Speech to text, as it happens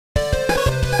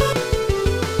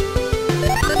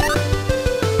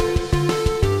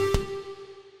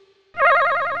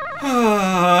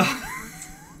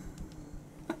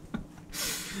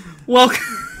Welcome,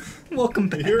 welcome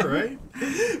back. You're right.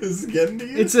 This is getting to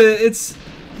you. It's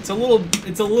a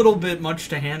little bit much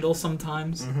to handle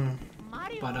sometimes.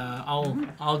 But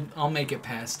I'll make it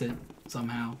past it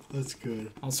somehow. That's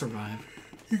good. I'll survive.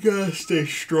 You gotta stay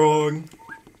strong.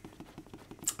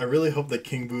 I really hope that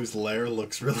King Boo's lair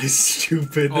looks really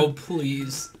stupid. Oh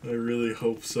please. I really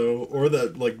hope so. Or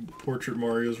that like Portrait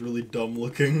Mario's really dumb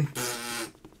looking.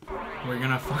 We're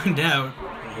gonna find out.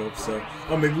 I hope so.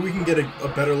 Oh, maybe we can get a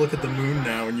better look at the moon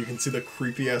now, and you can see the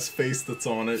creepy ass face that's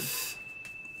on it.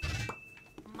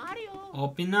 Mario.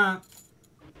 Open up,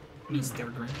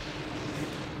 Mr. Green.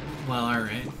 Well, all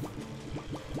right.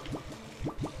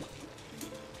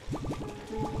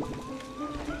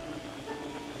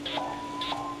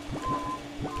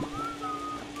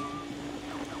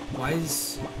 Why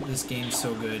is this game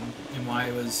so good, and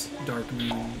why was Dark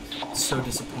Moon so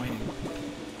disappointing?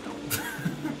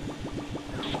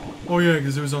 Oh yeah,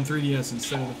 because it was on 3DS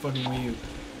instead of the fucking Wii U.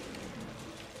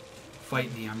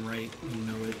 Fight me, I'm right. You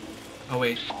know it. Oh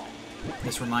wait,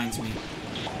 this reminds me.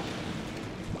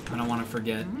 I don't want to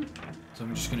forget, so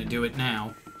I'm just gonna do it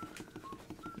now.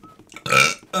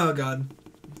 Oh god.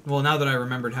 Well, now that I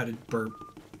remembered how to burp,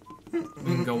 we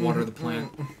can go water the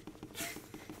plant.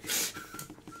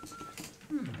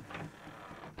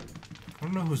 I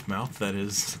don't know whose mouth that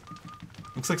is.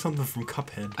 Looks like something from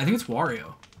Cuphead. I think it's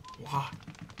Wario. Wow.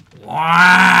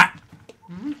 What?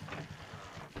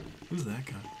 Who's that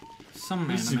guy? Some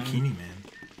Who's anime. Zucchini Man?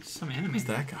 Some anime. Who's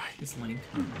that guy? It's Link.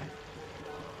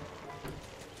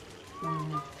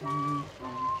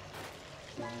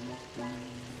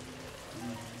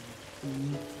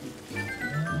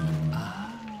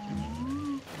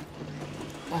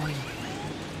 Oh yeah.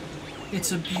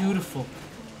 It's a beautiful,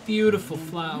 beautiful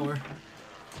flower.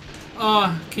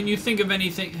 Can you think of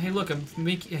anything? Hey, look, a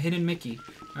hidden Mickey.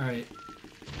 All right.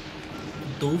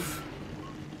 Doof,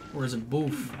 or is it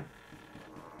Boof?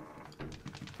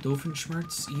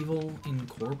 Doofenshmirtz Evil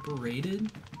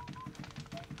Incorporated.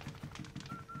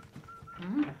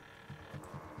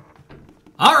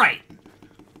 All right.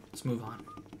 Let's move on.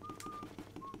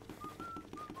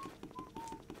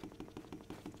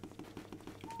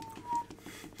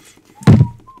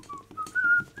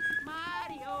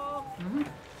 Mario.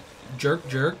 Jerk,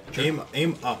 jerk, jerk.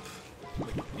 Aim up.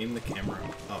 Aim the camera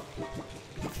up.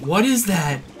 What is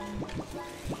that?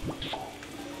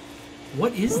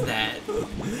 What is that?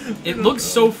 It looks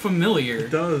so familiar.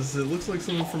 It does. It looks like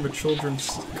something from a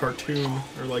children's cartoon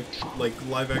or like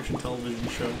live action television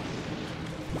show.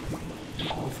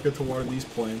 Don't forget to water these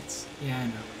plants. Yeah, I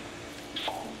know.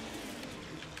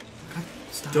 God,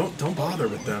 stop. Don't bother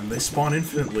with them. They spawn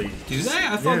infinitely. Do they?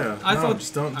 I thought.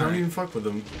 Just don't even fuck with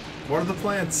them. Water the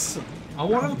plants. I'll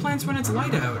water the plants when it's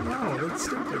light out. No, that's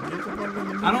stupid. You have to water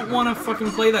them in the I don't want to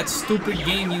fucking play that stupid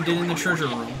game you did in the treasure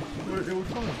room. It was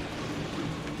fun.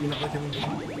 You not like it?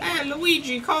 Hey,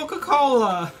 Luigi,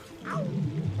 Coca-Cola.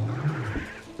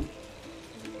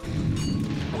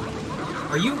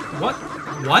 Are you what?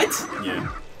 What? Yeah,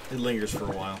 it lingers for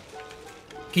a while.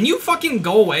 Can you fucking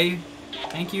go away?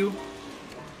 Thank you.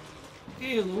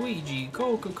 Hey, Luigi,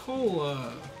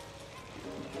 Coca-Cola.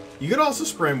 You could also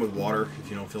spray them with water if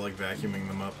you don't feel like vacuuming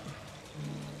them up.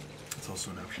 That's also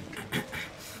an option.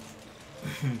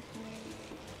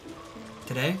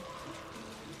 Today?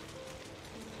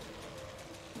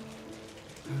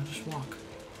 I'll just walk.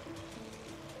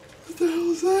 What the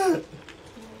hell is that?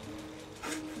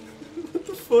 What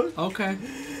the fuck? Okay.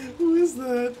 Who is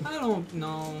that? I don't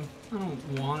know. I don't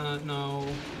wanna know.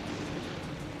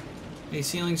 Hey,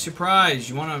 ceiling surprise.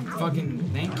 You wanna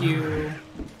fucking... Thank you.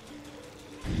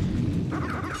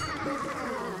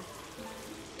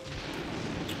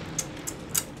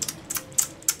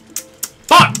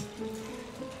 Fuck!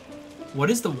 What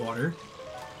is the water?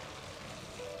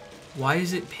 Why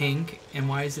is it pink, and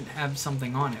why does it have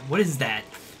something on it? What is that?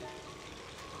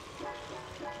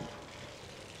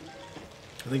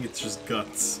 I think it's just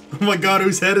guts. Oh my god,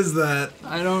 whose head is that?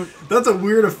 I don't... That's a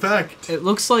weird effect. It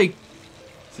looks like...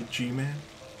 Is it G-Man?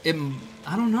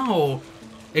 I don't know.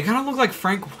 It kind of looked like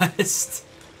Frank West.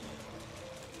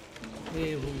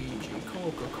 Hey, Luigi,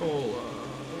 Coca-Cola.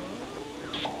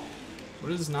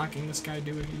 What is knocking this guy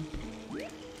do again?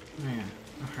 Man,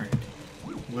 alright.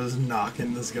 What does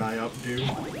knocking this guy up do?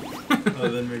 Other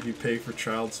than maybe pay for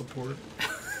child support?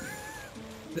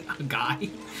 A guy?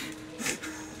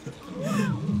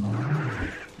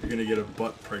 You're gonna get a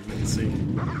butt pregnancy.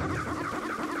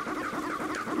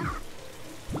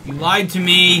 You lied to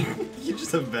me. You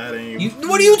just have bad aim.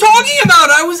 What are you talking about?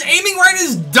 I was aiming right at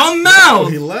his dumb mouth. Oh,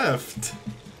 he left.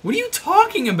 What are you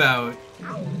talking about?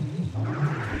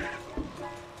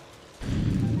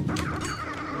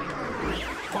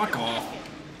 Fuck off.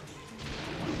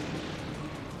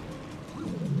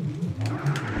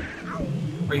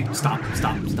 Are you... Stop.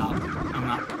 I'm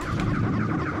not...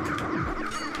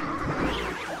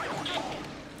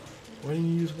 Why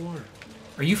didn't you use water?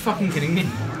 Are you fucking kidding me?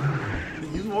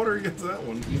 Use water against that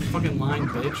one. You fucking lying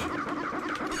bitch.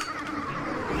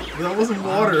 That wasn't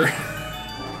water.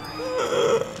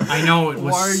 I know it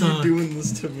was. Why are you doing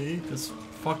this to me? Because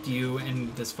fuck you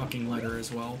and this fucking letter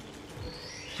as well.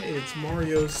 Hey, it's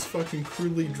Mario's fucking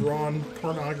crudely drawn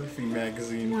pornography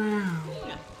magazine. Wow.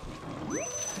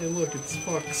 Hey, look, it's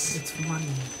fucks. It's money.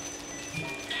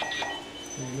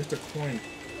 Oh, you missed a coin.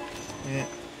 Yeah.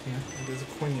 Yeah. There's a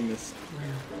coin you missed.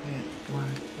 Where? Yeah.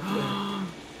 Why?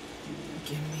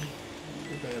 Give me.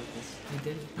 You're bad at this. I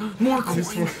did it. More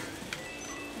This coin! one-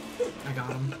 I got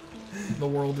him. The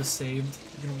world is saved.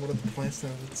 You know what are the plants now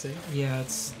that say? Yeah,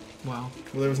 it's... Wow.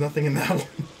 Well, there was nothing in that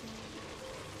one.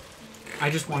 I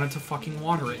just wanted to fucking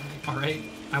water it, alright?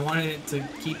 I wanted it to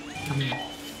keep coming.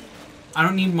 I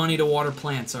don't need money to water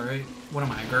plants, alright? What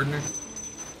am I, a gardener?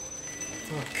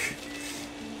 Fuck.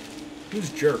 Who's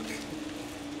jerk?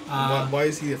 Why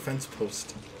is he a fence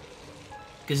post?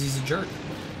 Because he's a jerk.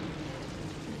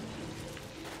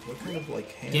 What kind of,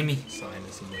 like, hand Gimme. sign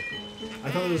is he making?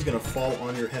 I thought it was gonna fall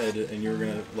on your head and you were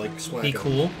gonna, like, swag Be him.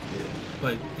 cool, Yeah.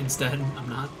 but instead, I'm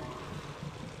not.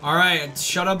 Alright,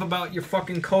 shut up about your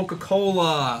fucking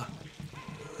Coca-Cola!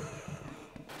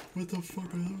 What the fuck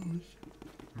are those?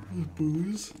 Those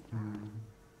booze? I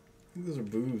think those are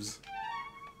booze.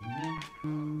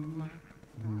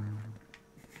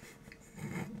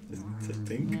 Is it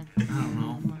pink? I don't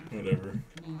know. Whatever.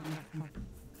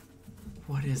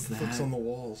 What is What's that? on the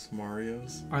walls?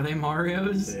 Mario's? Are they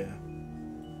Marios? Yeah.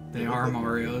 They are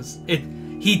Marios.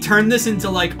 He turned this into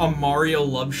like a Mario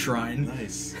love shrine.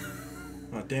 Nice.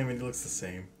 Oh, damn it, he looks the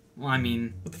same. Well, I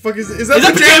mean... What the fuck is that? Is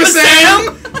that Pajama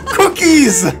Sam?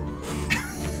 Cookies!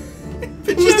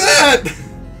 Who's that?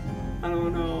 I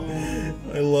don't know.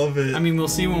 I love it. I mean, we'll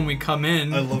see when we come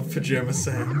in. I love Pajama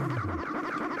Sam.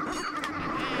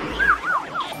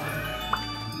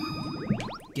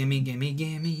 Gimme, gimme,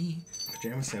 gimme.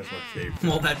 Pajama Sam's my favorite.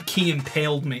 Well, that key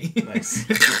impaled me. Nice.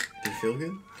 Do you feel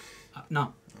good?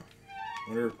 No. I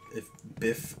wonder if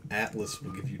Biff Atlas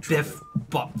will give you trouble. Biff,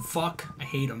 but fuck, I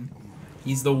hate him.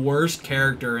 He's the worst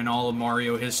character in all of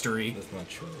Mario history. That's not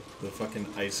true. The fucking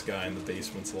ice guy in the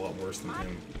basement's a lot worse than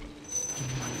him.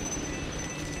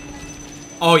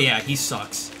 Oh yeah, he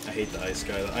sucks. I hate the ice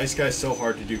guy. The ice guy's so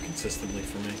hard to do consistently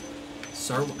for me.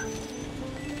 Sir...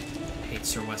 I hate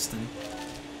Sir Weston.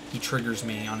 He triggers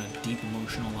me on a deep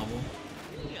emotional level.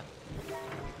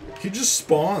 He just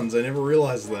spawns. I never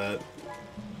realized that.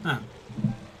 Huh.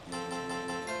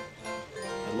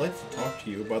 I'd like to talk to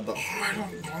you about the...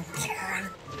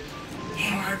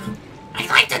 I'd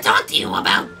like to talk to you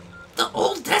about the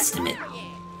Old Testament.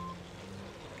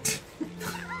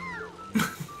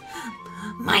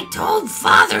 My told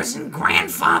fathers and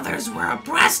grandfathers were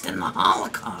oppressed in the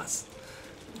Holocaust.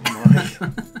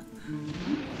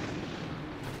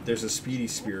 There's a speedy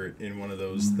spirit in one of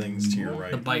those things to your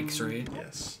right. The bikes, right?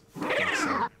 Yes. I think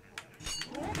so.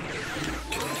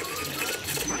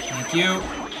 Thank you.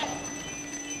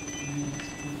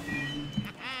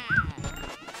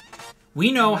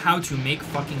 We know how to make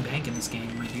fucking bank in this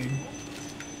game, my dude.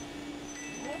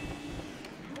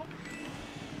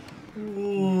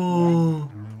 Ooh.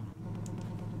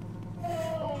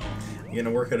 You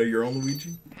gonna work out of your own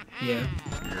Luigi? Yeah.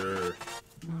 Sure.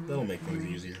 That'll make things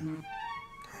easier.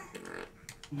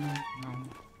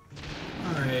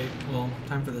 Alright, well,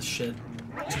 time for this shit.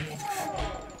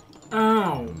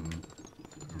 Ow!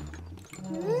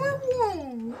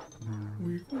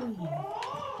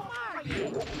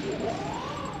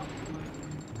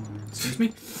 Excuse me?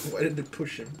 Why did it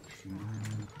push him?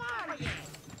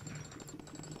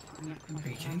 Are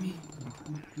you kidding me?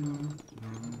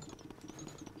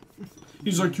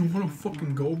 He's like, you wanna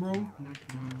fucking go, bro?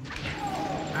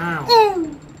 Ow.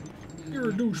 You're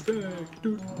a douchebag.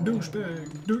 Douchebag.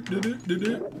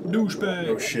 Douchebag.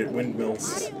 Oh shit,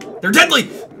 windmills. They're deadly!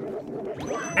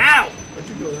 Ow! Why'd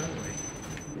you go that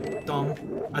way? Dumb.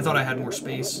 I thought I had more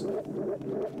space.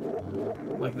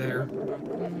 Like there. I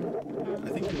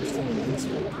think you were still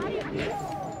invincible.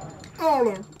 Oh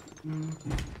no!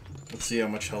 Let's see how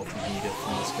much health you can get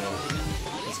from this guy.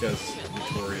 This guy's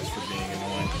notorious for being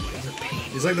annoying.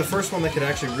 He's like the first one that could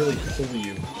actually really pull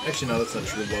you. Actually, no, that's not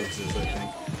true. Bugs is, I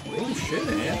think. Oh shit,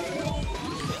 Ant.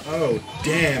 Oh,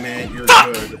 damn, Ant, you're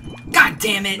good. God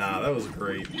damn it! Nah, that was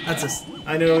great. That's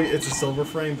I know it's a silver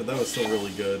frame, but that was still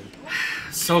really good.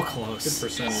 so close. Good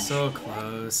percentage. So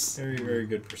close. Very, very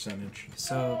good percentage.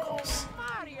 So close.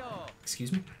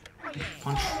 Excuse me?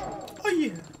 Punch. Oh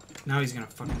yeah. Now he's gonna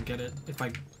fucking get it. If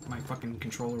my fucking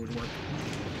controller would work.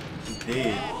 He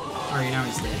did. Alright, now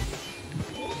he's dead.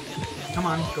 Come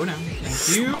on, go down.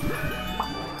 Thank you.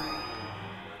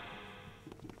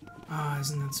 Ah,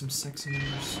 isn't that some sexy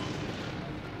numbers?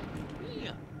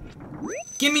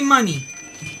 Give me money!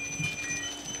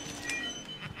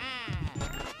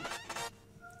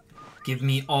 Give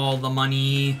me all the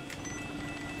money.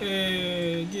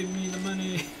 Hey, give me the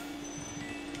money.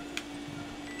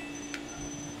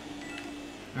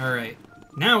 Alright,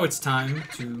 now it's time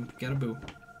to get a boo.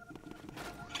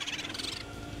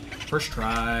 First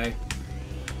try.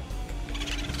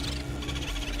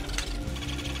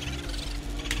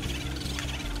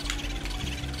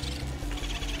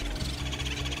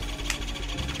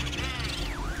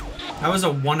 That was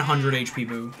a 100 HP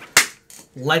boo.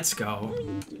 Let's go.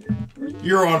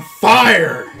 You're on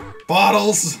fire,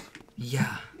 Bottles!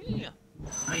 Yeah.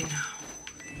 I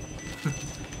know.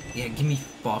 Yeah, give me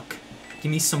fuck.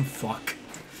 Give me some fuck.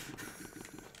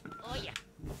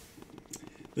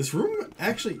 This room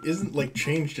actually isn't, like,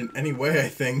 changed in any way, I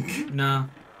think. Nah.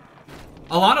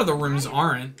 A lot of the rooms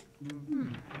aren't.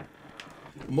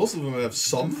 Most of them have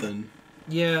something.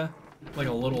 Yeah. Like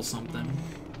a little something.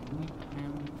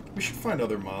 We should find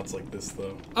other mods like this,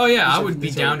 though. Oh yeah, I would be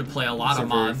down to play a lot of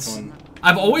mods. Fun.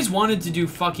 I've always wanted to do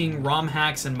fucking ROM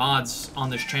hacks and mods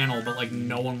on this channel, but like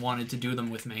no one wanted to do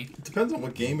them with me. It depends on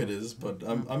what game it is, but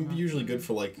I'm usually good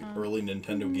for like early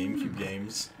Nintendo GameCube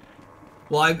games.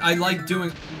 Well, I like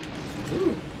doing...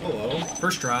 Ooh, hello.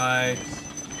 First try.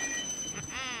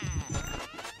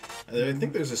 I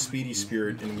think there's a Speedy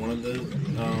Spirit in one of the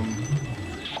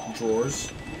drawers.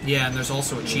 Yeah, and there's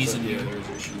also a cheese in here. here. There's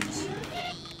a cheese.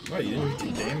 Oh, you didn't even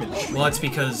take damage. Well, that's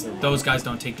because those guys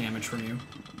don't take damage from you.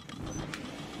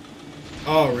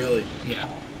 Oh, really? Yeah.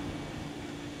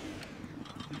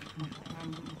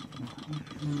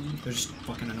 They're just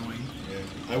fucking annoying. Yeah.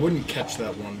 I wouldn't catch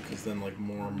that one, because then, like,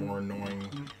 more and more annoying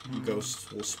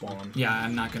ghosts will spawn. Yeah,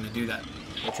 I'm not gonna do that.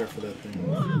 Watch out for that thing.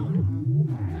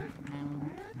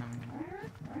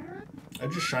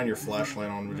 I'd just shine your flashlight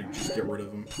on to just get rid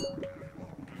of him.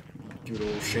 Give it a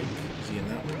little shake. Is he in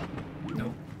that one?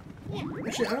 Nope.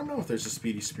 Actually, I don't know if there's a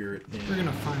Speedy Spirit in... We're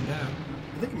gonna find out.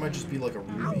 I think it might just be like a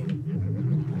ruby.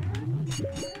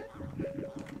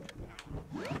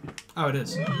 Oh, it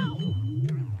is.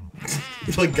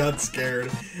 He like got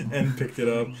scared and picked it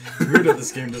up. Weird that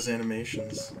this game does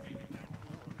animations.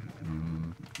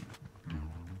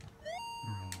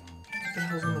 What the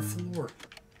hell's on the floor?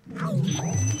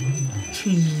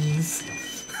 Cheese.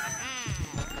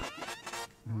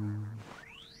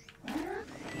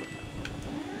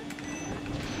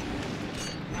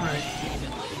 Alright.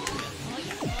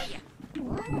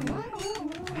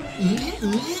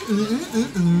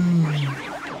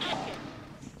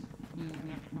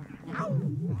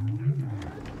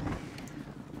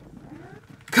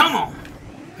 Come on!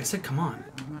 I said come on.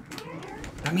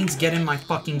 That means get in my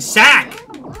fucking sack!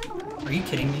 Are you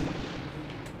kidding me?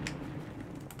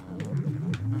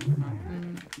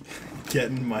 Get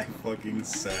in my fucking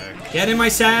sack. Get in my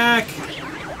sack!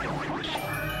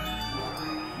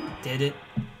 Did it?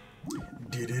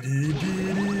 Did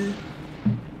it.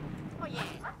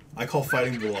 I call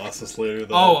fighting Colossus later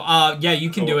though. Oh, yeah, you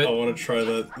can do it. I want to try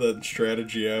that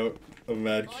strategy out. I'm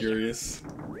mad curious.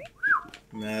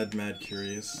 Mad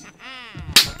curious.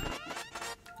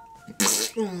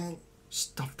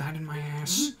 Stuff that in my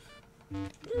ass.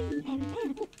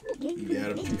 Yeah,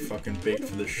 I'm too fucking baked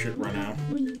for this shit right now.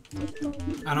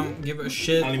 I don't give a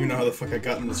shit. I don't even know how the fuck I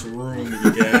got in this room,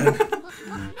 you gad.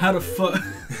 How the fuck?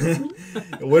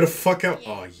 Where the fuck out?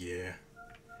 Oh, yeah.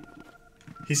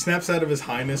 He snaps out of his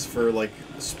highness for, like,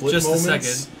 split just moments.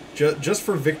 Just a second. Just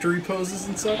for victory poses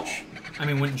and such. I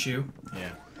mean, wouldn't you?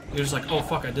 Yeah. You're just like, oh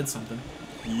fuck, I did something.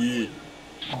 Yeah.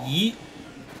 Yeet.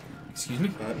 Excuse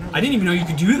me? No. I didn't even know you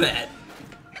could do that.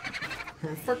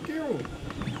 Fuck you.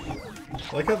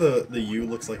 I like how the U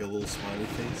looks like a little smiley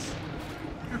face.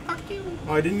 Fuck you.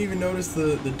 Oh, I didn't even notice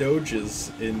the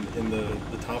doges in the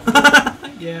top.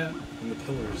 Yeah. In the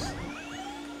pillars.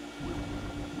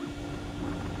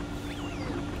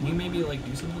 Can you maybe like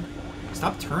do something?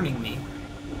 Stop turning me.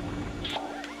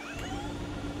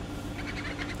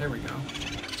 There we go.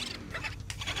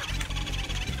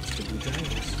 It's the blue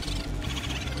triangles.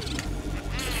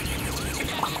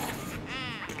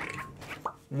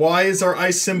 Why is our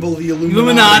ice symbol the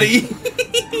Illuminati?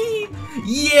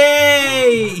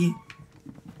 Yay!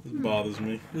 This bothers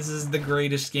me. This is the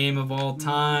greatest game of all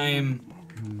time.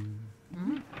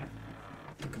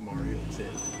 Look at Mario's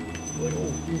head. Like,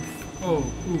 oh, oof.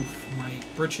 Oh, oof, my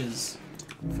britches.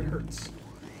 If it hurts.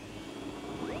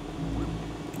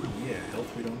 Yeah.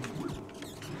 if we don't.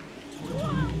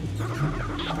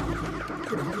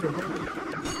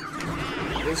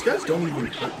 These guys don't even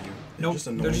hurt you. Nope,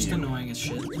 they're just you. annoying as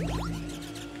shit.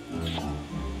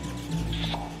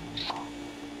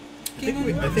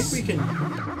 I think we can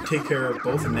take care of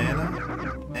both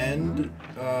Nana and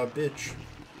bitch.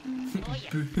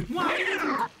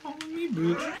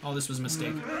 Oh, this was a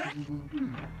mistake.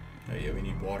 Oh yeah, we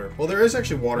need water. Well, there is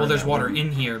actually water. Well, there's in that water room.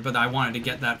 in here, but I wanted to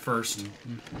get that first.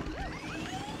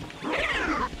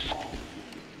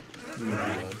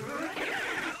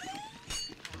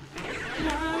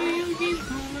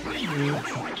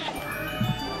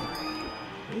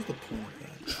 What was the point of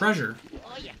that? Treasure.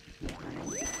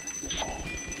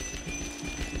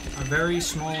 A very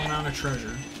small amount of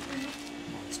treasure.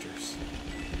 Monsters.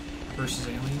 Versus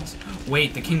aliens.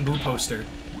 Wait, the King Boo poster.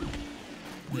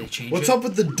 Did they change What's it? up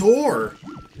with the door? I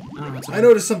don't know, what's up I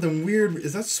noticed something weird.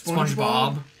 Is that SpongeBob?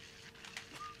 SpongeBob.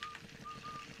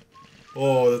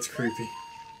 Oh, that's creepy.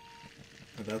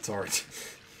 Oh, that's art.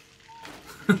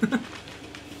 Come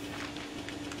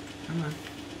on.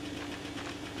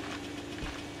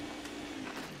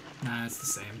 Nah, it's the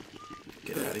same.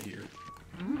 Get out of here.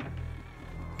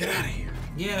 Get out of here.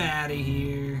 Get out of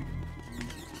here.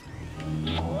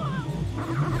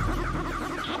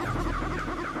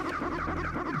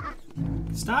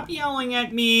 Stop yelling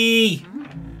at me!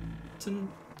 It's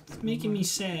making me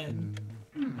sad.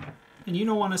 And you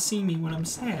don't want to see me when I'm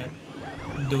sad.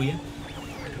 Do you?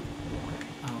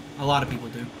 Oh, a lot of people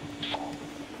do.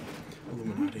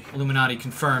 Illuminati. Illuminati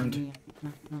confirmed.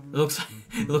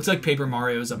 It looks like Paper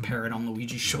Mario is a parrot on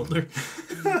Luigi's shoulder.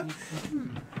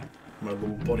 My little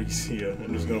buddy's here.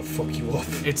 I'm just gonna fuck you up.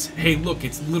 It's, hey look,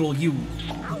 it's little you.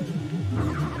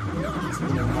 It's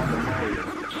little Mama Mario.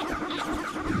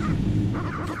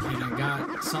 And I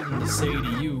got something to say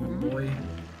to you, boy.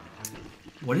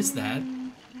 What is that?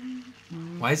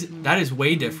 Why is it? That is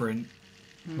way different.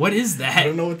 What is that? I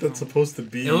don't know what that's supposed to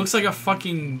be. It looks like a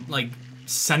fucking, like,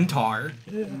 centaur.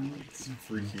 Yeah, it's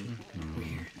freaky.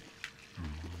 Weird.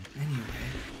 Anyway.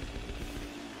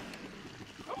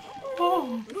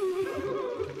 Oh.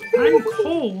 I'm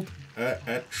cold.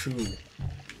 At true.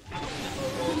 I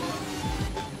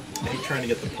hate trying to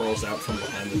get the pearls out from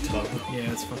behind the tub.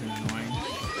 Yeah, it's fucking annoying.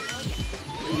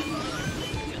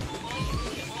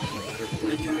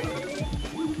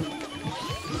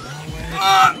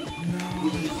 Ah!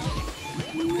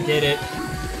 Did it.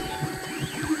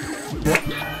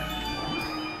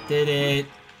 Did it.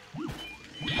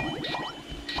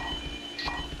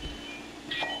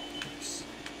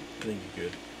 I think you're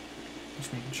good.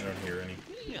 Just making I sure. don't hear any.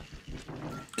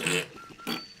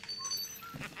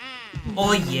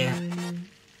 Oh yeah.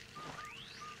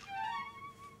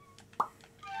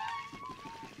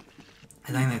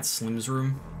 I think that's Slim's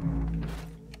room.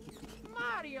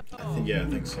 I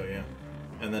think so, yeah.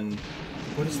 And then,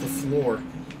 what is the floor?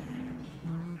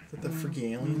 Is that the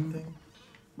freaky alien thing?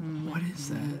 What is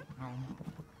that?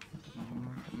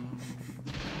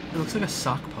 It looks like a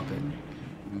sock puppet.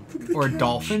 Or a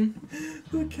dolphin.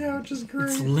 The couch is great.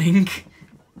 It's Link.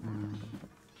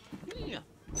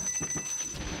 I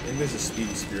think there's a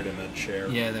speedy spirit in that chair.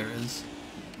 Yeah, there is.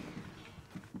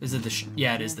 Is it this?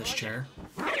 Yeah, it is this chair.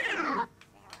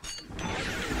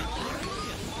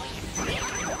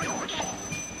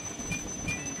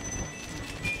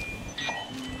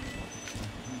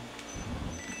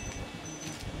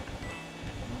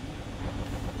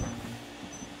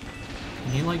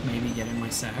 Can you, like, maybe get in my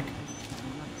sack?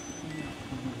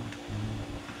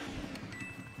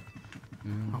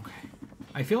 Okay.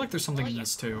 I feel like there's something in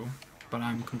this, too, but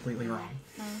I'm completely wrong.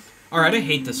 Alright, I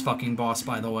hate this fucking boss,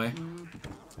 by the way.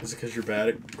 Is it because you're bad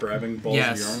at grabbing balls of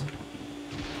Yes.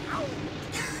 yarn?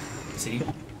 See?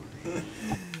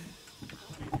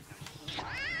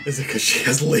 Is it because she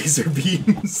has laser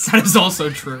beams? That is also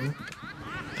true.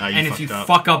 Ah, you And if fucked you up.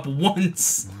 fuck up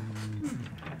once...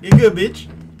 You're good, bitch.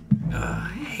 I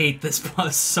hate this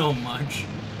boss so much.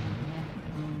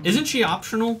 Isn't she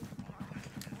optional?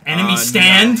 Enemy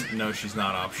stand? No, she's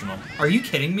not optional. Are you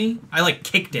kidding me? I, like,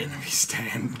 kicked it. Enemy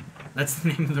stand. That's the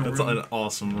name of the That's room. an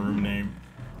awesome room name.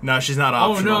 No, she's not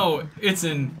Oh optional. no, it's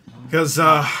in... Because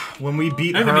when we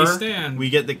beat Enemy her, stand. we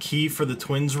get the key for the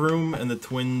twins' room, and the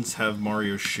twins have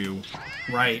Mario's shoe.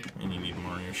 Right. And you need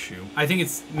Mario's shoe. I think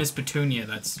it's Miss Petunia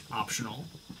that's optional.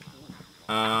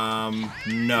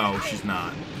 No, she's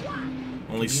not.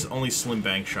 Only Slim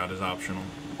Bankshot is optional.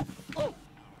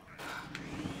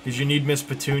 Because you need Miss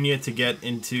Petunia to get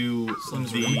into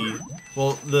Slim's the... room?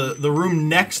 Well, the room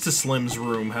next to Slim's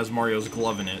room has Mario's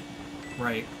glove in it.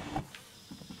 Right.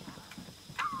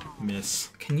 Miss.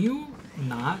 Can you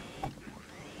not?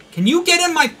 Can you get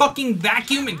in my fucking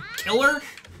vacuum and kill her?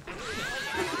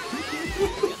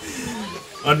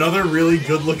 Another really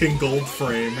good-looking gold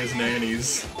frame, his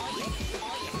nannies.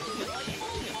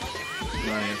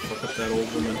 Come on, Aunt, fuck up that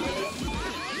old woman.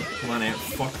 Come on, Aunt,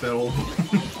 fuck that old woman.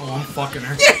 Oh, I'm fucking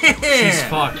her. Yeah! She's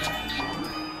fucked.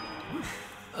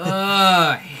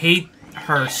 I hate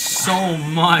her so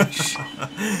much. I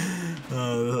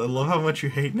love how much you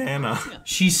hate Nana.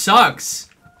 She sucks.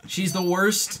 She's the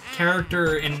worst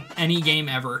character in any game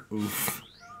ever. Oof.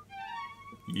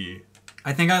 Yeah.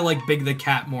 I think I like Big the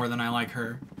Cat more than I like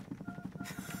her.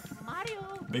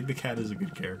 Big the Cat is a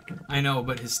good character. I know,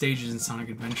 but his stages in Sonic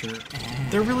Adventure...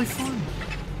 They're really fun.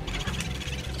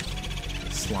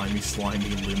 Slimy, slimy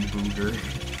limb booger.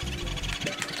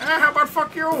 How about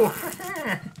fuck you?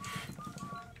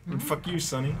 Fuck you,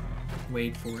 Sonny.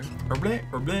 Wait for it. Or bleh,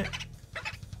 or bleh.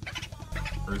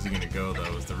 Where is he gonna go,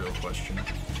 though, is the real question.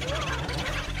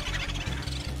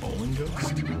 Bowling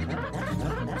Ghost?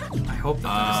 I hope that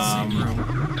was the same room.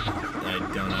 I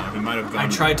don't know. He might have gone... I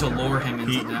tried to lure him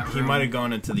into that room. He might have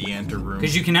gone into the ante room.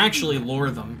 Because you can actually lure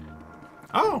them.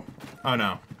 Oh! Oh,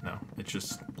 no. No. It's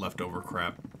just leftover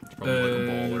crap. It's probably like a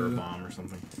ball or a bomb or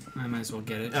something. I might as well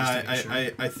get it. Just to make sure.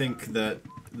 I think that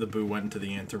the Boo went into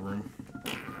the ante room.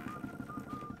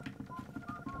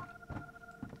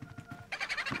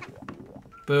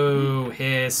 Boo,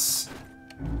 hiss.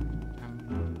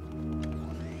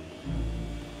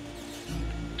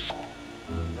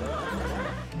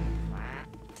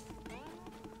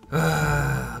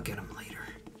 I'll get him later.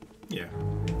 Yeah.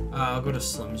 I'll go to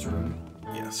Slim's room.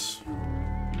 Yes.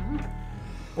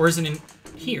 Or is it in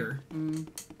here?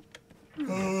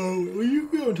 Well, you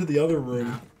go into the other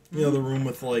room. You know, the room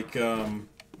with, like, well,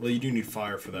 you do need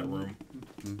fire for that room.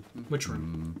 Which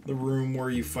room? The room where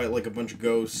you fight, like, a bunch of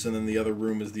ghosts, and then the other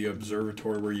room is the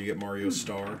observatory where you get Mario's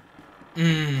star.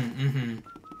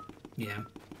 Yeah.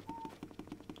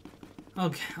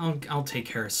 Okay, I'll take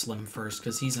care of Slim first,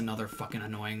 because he's another fucking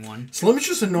annoying one. Slim is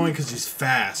just annoying because he's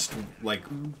fast, like,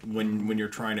 when you're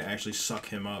trying to actually suck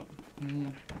him up.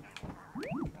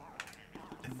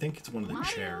 I think it's one of the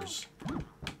chairs.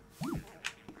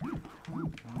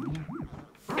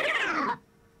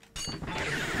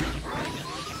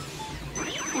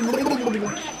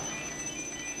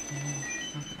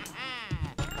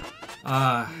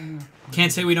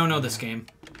 Can't say we don't know this game.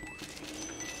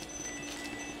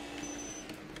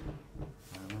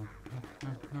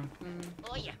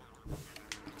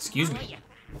 Excuse me.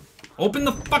 Open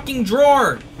the fucking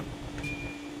drawer!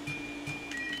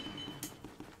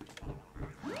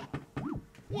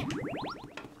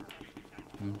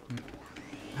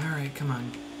 Alright, come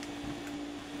on.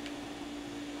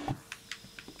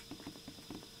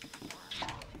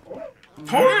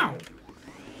 Wow!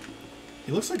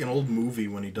 He looks like an old movie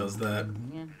when he does that.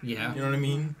 Yeah. You know what I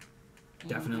mean?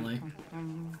 Definitely.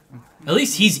 At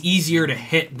least he's easier to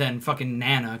hit than fucking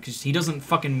Nana, because he doesn't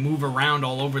fucking move around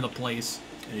all over the place.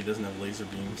 And he doesn't have laser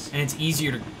beams. And it's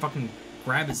easier to fucking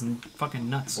grab his fucking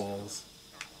nuts. Balls.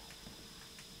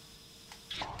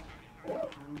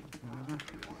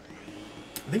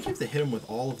 I think you have to hit him with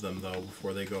all of them, though,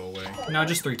 before they go away. No,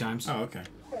 just 3 times. Oh, okay.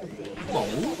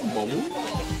 Bubble, bubble.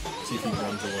 See if he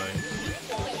runs away.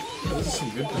 Oh, this is some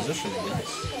good positioning, guys.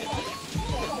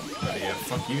 Oh, yeah,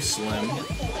 fuck you, Slim.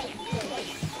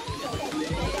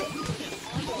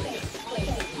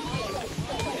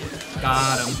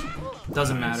 Got him.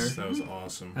 Doesn't matter. That was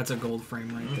awesome. That's a gold frame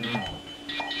right there.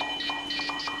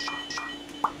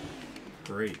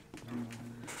 Great.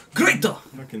 Great!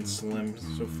 Fucking Slim,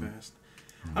 so fast.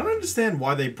 I don't understand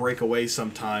why they break away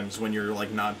sometimes when you're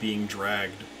like not being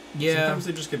dragged. Yeah. Sometimes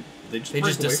they just get they just They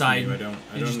break just away decide. from you.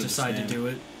 I don't decide to understand. do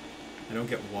it. I don't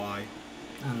get why.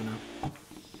 I don't know.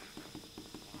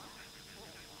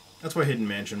 That's why Hidden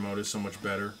Mansion mode is so much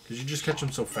better because you just catch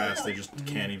them so fast they just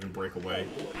can't even break away.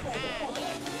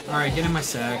 All right, get in my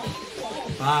sack.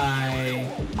 Bye.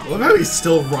 I love how he's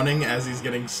still running as he's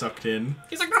getting sucked in.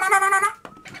 He's like, no, no, no, no, no.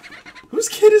 Whose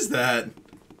kid is that?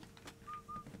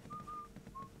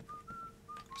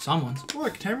 Someone's.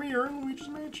 Look, Henry, you're in Luigi's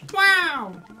Mansion.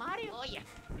 Wow! Mario. Oh, yeah.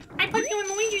 I put you in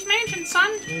Luigi's Mansion,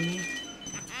 son!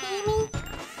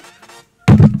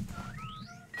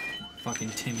 Fucking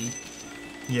Timmy.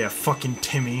 Yeah, fucking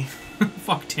Timmy.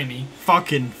 Fuck Timmy.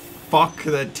 Fucking fuck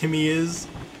that Timmy is.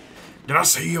 Did I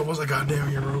say I was a goddamn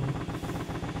hero?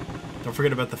 Don't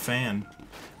forget about the fan.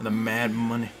 And the mad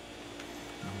money.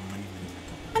 Money,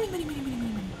 money, money, money,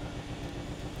 money, money.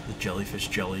 The jellyfish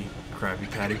jelly Krabby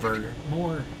Patty burger.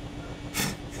 More.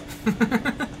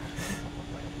 I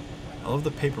love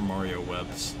the Paper Mario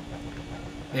webs.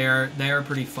 They are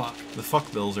pretty fucked. The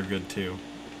fuck bills are good too.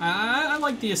 I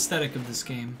like the aesthetic of this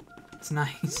game. It's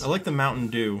nice. I like the Mountain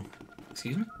Dew.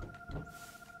 Excuse me?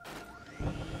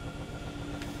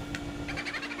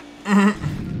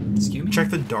 Excuse me?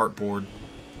 Check the dartboard.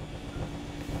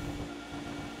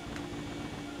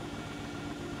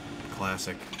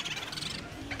 Classic.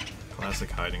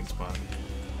 Classic hiding spot.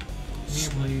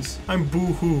 Here, please. I'm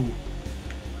boo-hoo.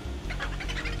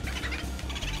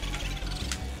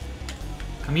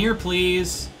 Come here,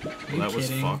 please. Well, that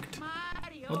was fucked.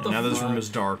 What And now this fuck? room is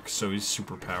dark, so he's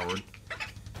super powered.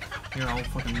 Here, I'll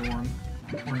fucking warm.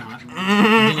 Or not. You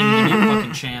didn't even give me a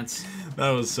fucking chance. That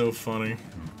was so funny.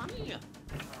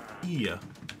 Yeah.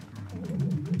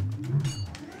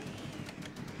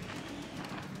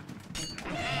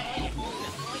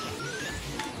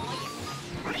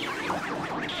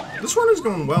 This run is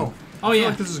going well. Oh, I feel yeah.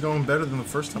 like this is going better than the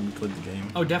first time we played the game.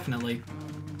 Oh, definitely.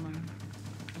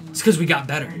 It's because we got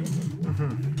better.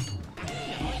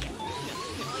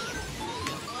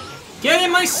 Get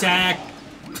in my sack!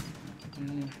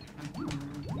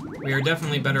 We are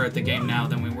definitely better at the game now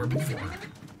than we were before.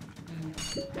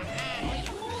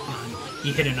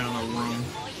 He hid in another room.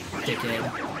 Dickhead.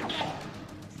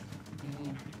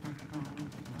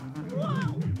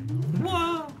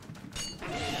 Whoa!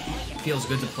 Feels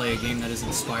good to play a game that is in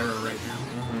Spyro right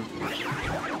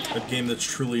now. A game that's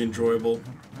truly enjoyable.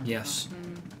 Yes.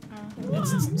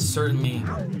 It's certainly...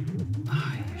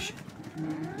 Ah, shit.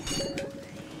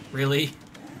 Really?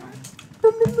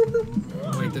 Oh,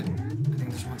 wait, I think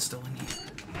there's one still in here.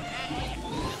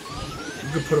 You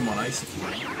could put him on ice if you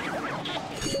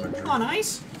want. On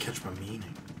ice? Catch my meaning.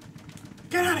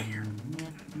 Get out of here.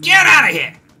 Get out of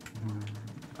here!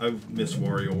 I miss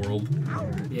Wario World.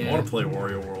 Yeah. I want to play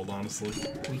Wario World, honestly.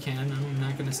 We can. I'm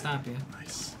not gonna stop you.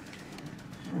 Nice.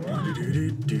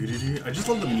 I just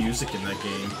love the music in that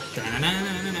game.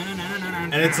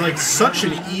 And it's like such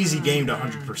an easy game to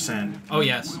 100%. Oh,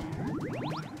 yes.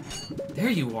 There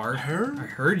you are. Her? I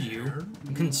heard you.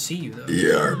 I couldn't see you, though.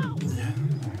 Yeah.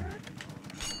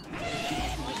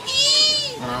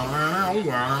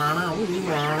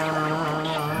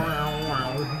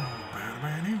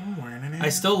 I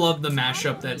still love the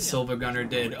mashup that Silva Gunner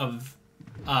did of,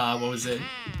 what was it?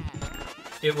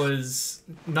 It was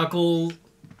Knuckle,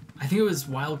 I think it was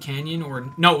Wild Canyon,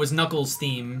 or, no, it was Knuckles'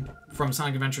 theme from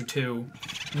Sonic Adventure 2,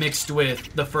 mixed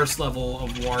with the first level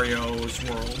of Wario's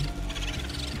World.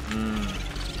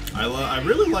 I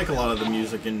really like a lot of the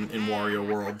music in Wario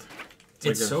World. It's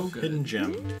like so a good. hidden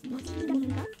gem.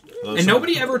 And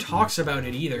nobody ever talks about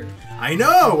it either. I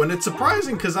know, and it's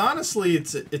surprising because honestly,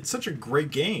 it's such a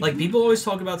great game. Like, people always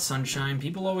talk about Sunshine,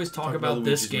 people always talk about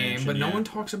this Luigi's game, Mansion, but no yeah. one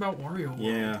talks about Wario World.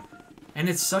 Yeah. And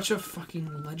it's such a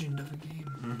fucking legend of a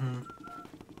game.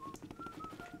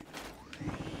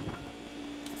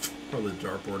 Probably the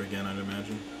dartboard again, I'd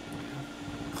imagine.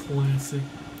 Classic.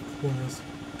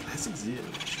 Classic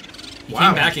Zilch. He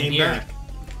came back in here.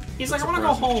 He's That's like, I want to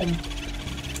go home.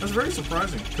 That's very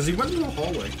surprising, because he went into the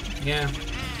hallway. Yeah.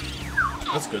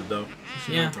 That's good, though.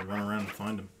 So you Yeah. don't have to run around and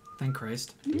find him. Thank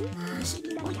Christ.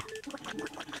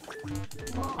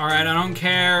 Alright, I don't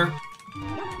care.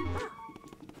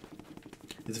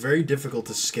 It's very difficult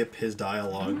to skip his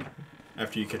dialogue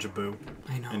after you catch a boo.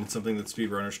 I know. And it's something that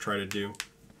speedrunners try to do.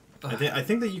 I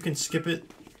think that you can skip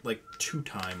it, like, 2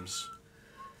 times.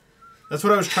 That's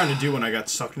what I was trying to do when I got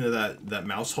sucked into that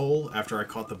mouse hole after I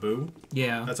caught the boo.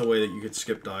 Yeah. That's a way that you could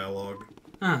skip dialogue.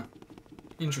 Huh.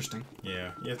 Interesting.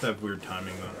 Yeah, you have to have weird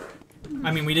timing, though.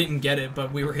 I mean, we didn't get it,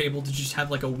 but we were able to just have,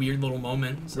 like, a weird little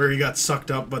moment. Where he got sucked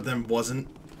up, but then wasn't.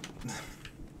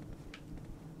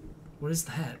 What is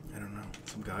that? I don't know.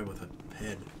 Some guy with a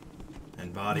head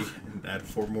and body and add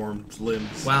 4 more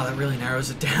limbs. Wow, that really narrows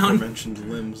it down. Mentioned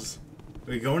limbs.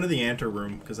 We go into the ante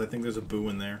room because I think there's a boo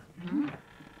in there. I'm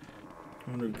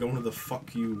gonna go into the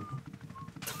fuck you.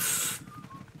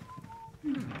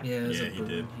 Yeah, there's Yeah, a he boo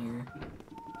did. in here.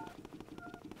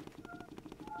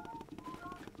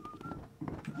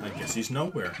 I guess he's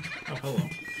nowhere. Oh, hello.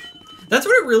 That's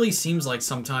what it really seems like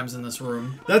sometimes in this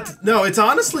room. No, it's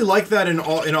honestly like that in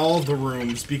all of the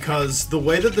rooms, because the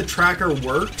way that the tracker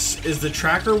works is the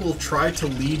tracker will try to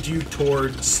lead you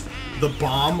towards the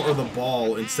bomb or the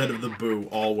ball instead of the boo,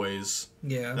 always.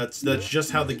 Yeah. That's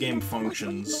just how the game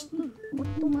functions.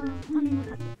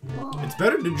 It's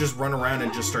better to just run around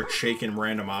and just start shaking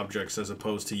random objects as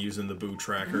opposed to using the boo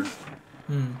tracker.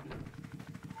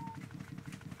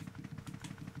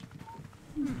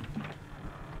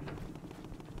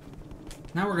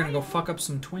 Now we're gonna go fuck up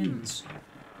some twins.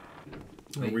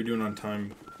 What are we doing on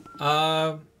time?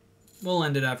 We'll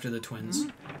end it after the twins.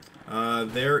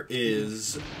 There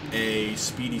is a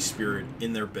speedy spirit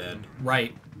in their bed.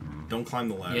 Right. Don't climb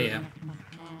the ladder. Yeah, yeah.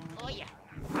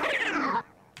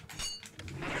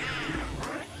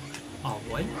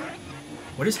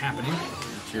 What is happening?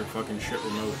 To your fucking shit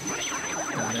remote.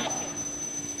 Got it.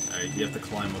 Alright, you have to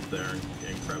climb up there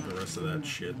and grab the rest of that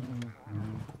shit.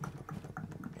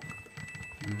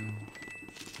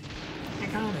 I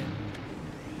got it.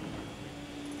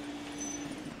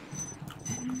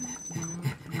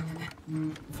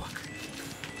 Fuck.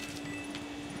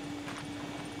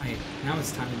 Now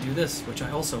it's time to do this, which I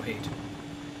also hate.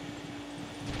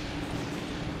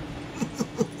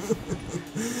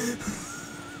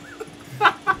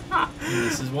 And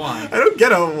this is why. I don't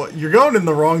get how you're going in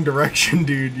the wrong direction,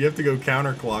 dude. You have to go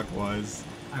counterclockwise.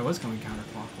 I was going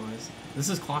counterclockwise. This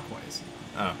is clockwise.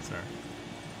 Oh, sorry.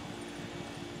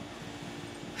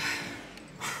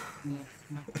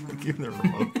 Give me the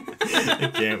remote.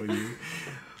 I can't with you.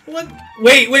 What?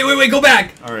 Wait, go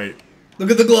back! Alright.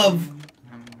 Look at the glove.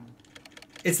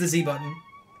 It's the Z button.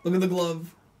 Look at the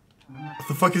glove. What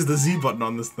the fuck is the Z button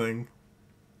on this thing?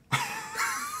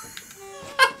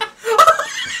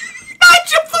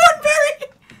 Nigel Thornberry!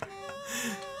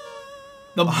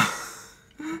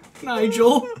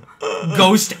 Nigel.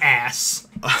 Ghost ass.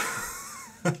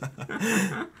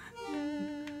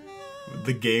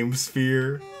 The Game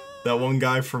Sphere. That one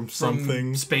guy from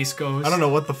something. Space Ghost. I don't know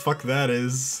what the fuck that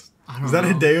is. I don't Is that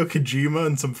know. Hideo Kojima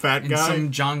and some fat And guy?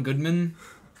 some John Goodman.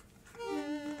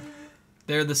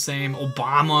 They're the same.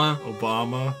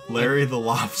 Obama. Larry the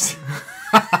Lobster.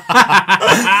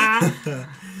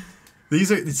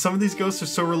 Some of these ghosts are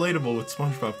so relatable with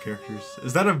SpongeBob characters.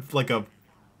 Is that like a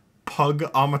pug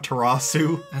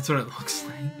Amaterasu? That's what it looks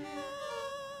like.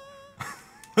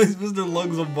 It's Mr.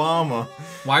 Lugs Obama.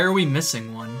 Why are we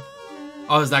missing one?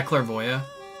 Oh, is that Clairvoya?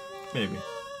 Maybe.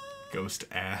 Ghost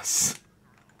ass.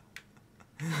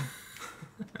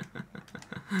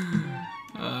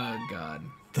 Oh, God.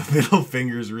 The middle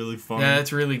finger is really funny. Yeah,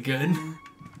 that's really good.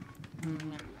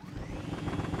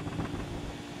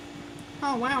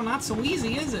 Oh, wow, not so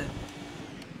easy, is it?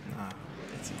 Nah,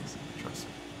 it's easy. Trust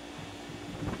me.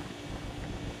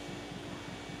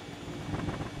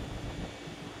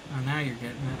 Oh, now you're getting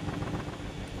it.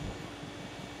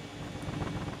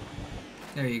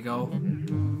 There you go.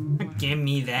 Give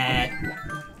me that.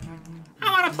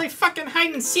 I want to play fucking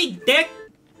hide and seek, dick.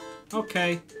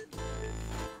 Okay.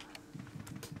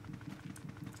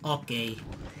 Okay.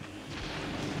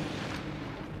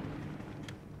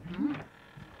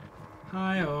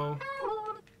 Hi-oh.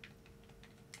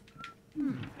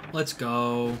 Let's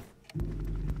go.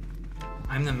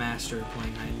 I'm the master of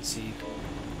playing hide and seek.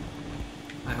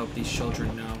 I hope these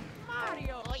children know.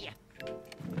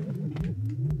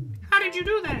 How did you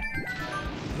do that?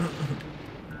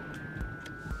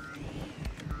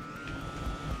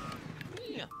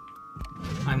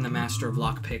 I'm the master of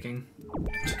lockpicking.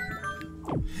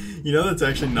 You know that's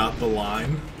actually not the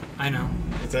line. I know.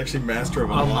 It's actually master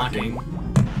of unlocking.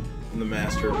 Unlocking. I'm the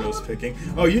master of ghost picking.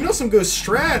 Oh, you know some ghost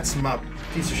strats, my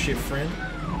piece of shit friend.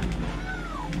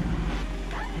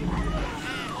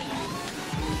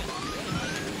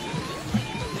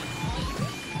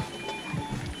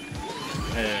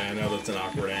 Yeah, I know that's an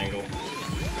awkward angle.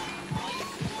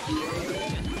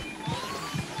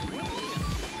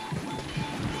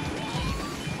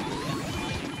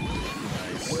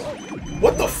 Nice.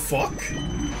 What the fuck?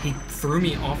 He threw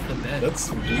me off the bed. That's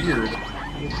weird.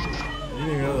 I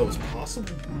didn't even know that was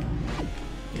possible.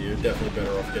 Yeah, you're definitely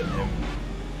better off getting him.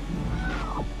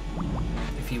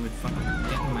 If he would fucking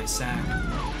get in my sack.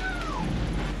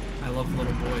 I love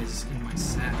little boys in my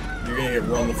sack. You're gonna get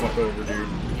run the fuck over, dude.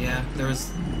 Yeah,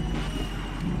 there's...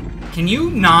 Can you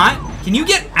not? Can you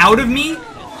get out of me?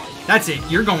 That's it.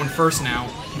 You're going first now.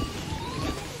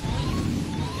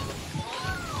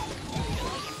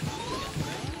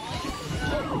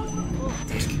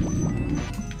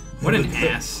 What an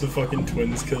ass. The fucking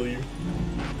twins kill you.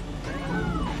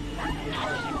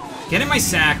 Get in my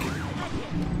sack.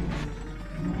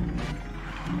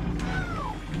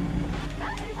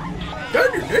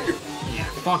 Yeah,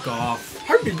 fuck off.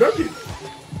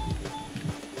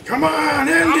 Come on,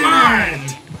 end Come it! on!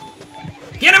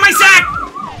 Get in my sack!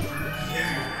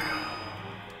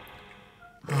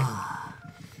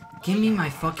 Give me my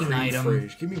fucking Cream item.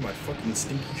 phrase. Give me my fucking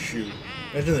stinky shoe.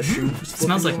 Imagine the shoe. It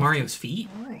smells like Mario's feet.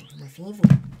 Oh, that's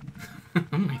lovely.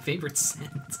 My favorite scent.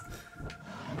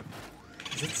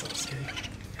 Is it Sasuke?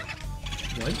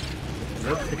 What? Is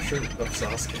that a picture of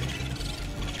Sasuke?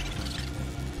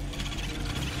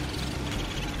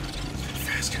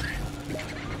 Faster.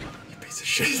 You piece of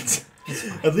shit.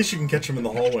 At least you can catch him in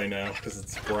the hallway now, because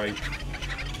it's bright.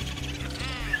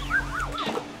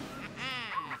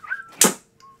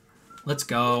 Let's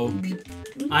go.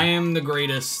 I am the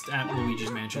greatest at Luigi's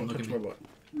Mansion. Look at Touch my me. butt.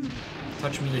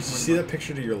 Touch me. Did you see that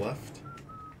picture to your left?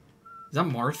 Is that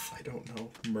Marth? I don't know.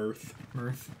 Mirth.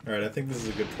 Mirth. Alright, I think this is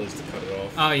a good place to cut it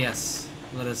off. Oh, yes.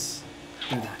 Let us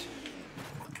do that.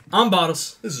 On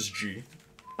bottles. This is G.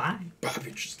 Bye. Bye,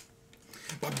 bitches.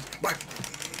 Bye. Bye.